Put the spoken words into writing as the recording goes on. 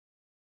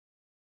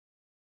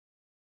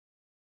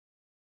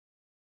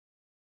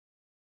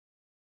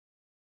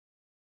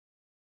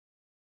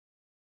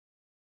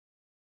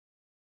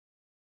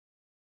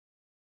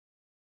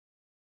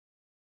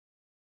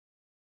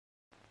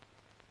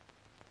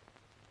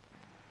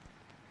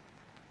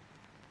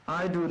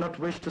I do not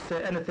wish to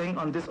say anything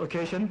on this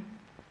occasion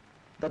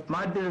that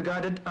might be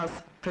regarded as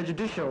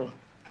prejudicial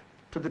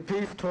to the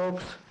peace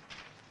talks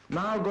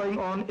now going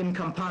on in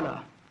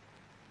Kampala,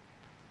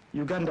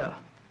 Uganda.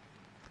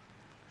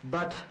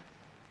 But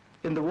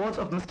in the words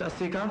of Mr.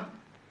 Asika,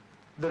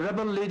 the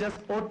rebel leaders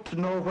ought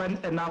to know when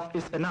enough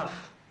is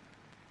enough.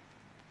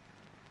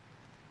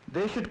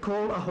 They should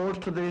call a halt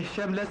to the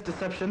shameless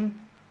deception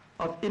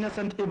of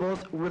innocent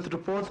Igbos with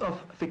reports of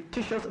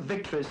fictitious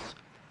victories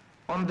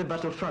on the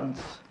battlefronts.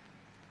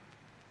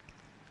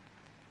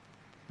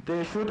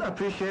 They should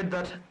appreciate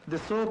that the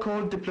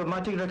so-called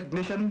diplomatic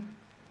recognition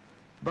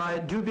by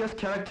dubious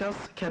characters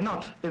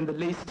cannot, in the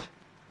least,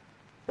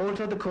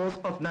 alter the course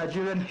of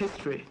Nigerian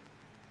history.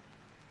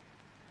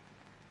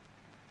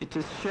 It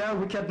is sheer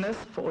wickedness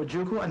for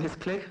Ojukwu and his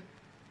clique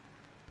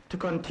to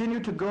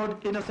continue to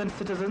goad innocent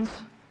citizens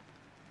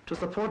to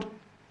support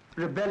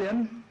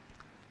rebellion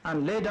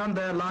and lay down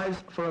their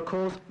lives for a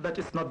cause that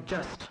is not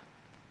just.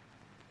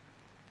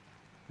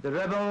 The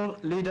rebel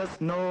leaders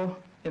know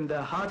in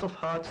their hearts of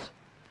hearts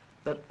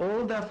that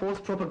all their false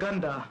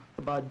propaganda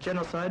about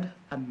genocide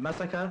and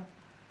massacre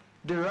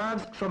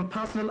derives from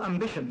personal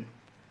ambition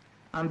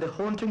and the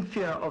haunting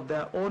fear of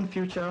their own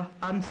future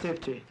and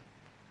safety.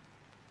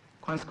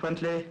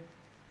 Consequently,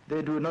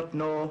 they do not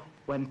know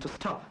when to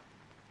stop.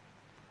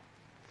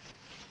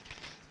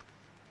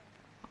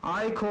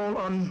 I call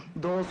on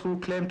those who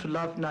claim to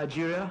love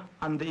Nigeria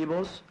and the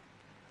Igbos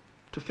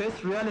to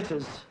face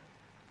realities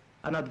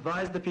and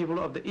advise the people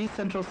of the East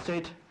Central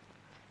State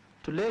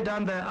to lay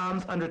down their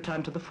arms and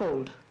return to the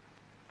fold.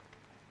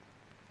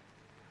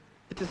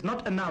 It is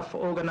not enough for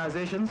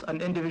organizations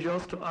and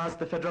individuals to ask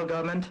the federal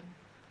government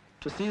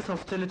to cease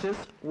hostilities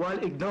while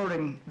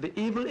ignoring the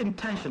evil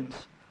intentions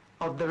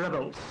of the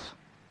rebels.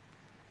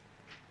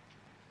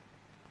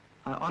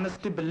 I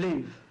honestly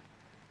believe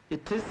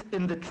it is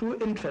in the true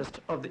interest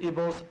of the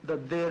Igbos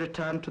that they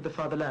return to the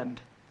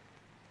fatherland.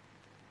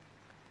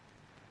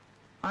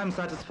 I am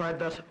satisfied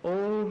that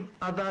all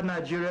other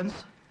Nigerians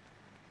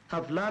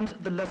have learned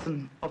the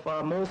lesson of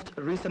our most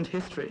recent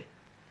history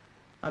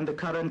and the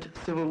current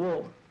civil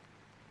war.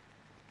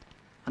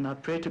 And I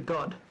pray to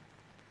God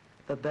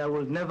that there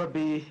will never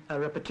be a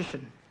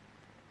repetition.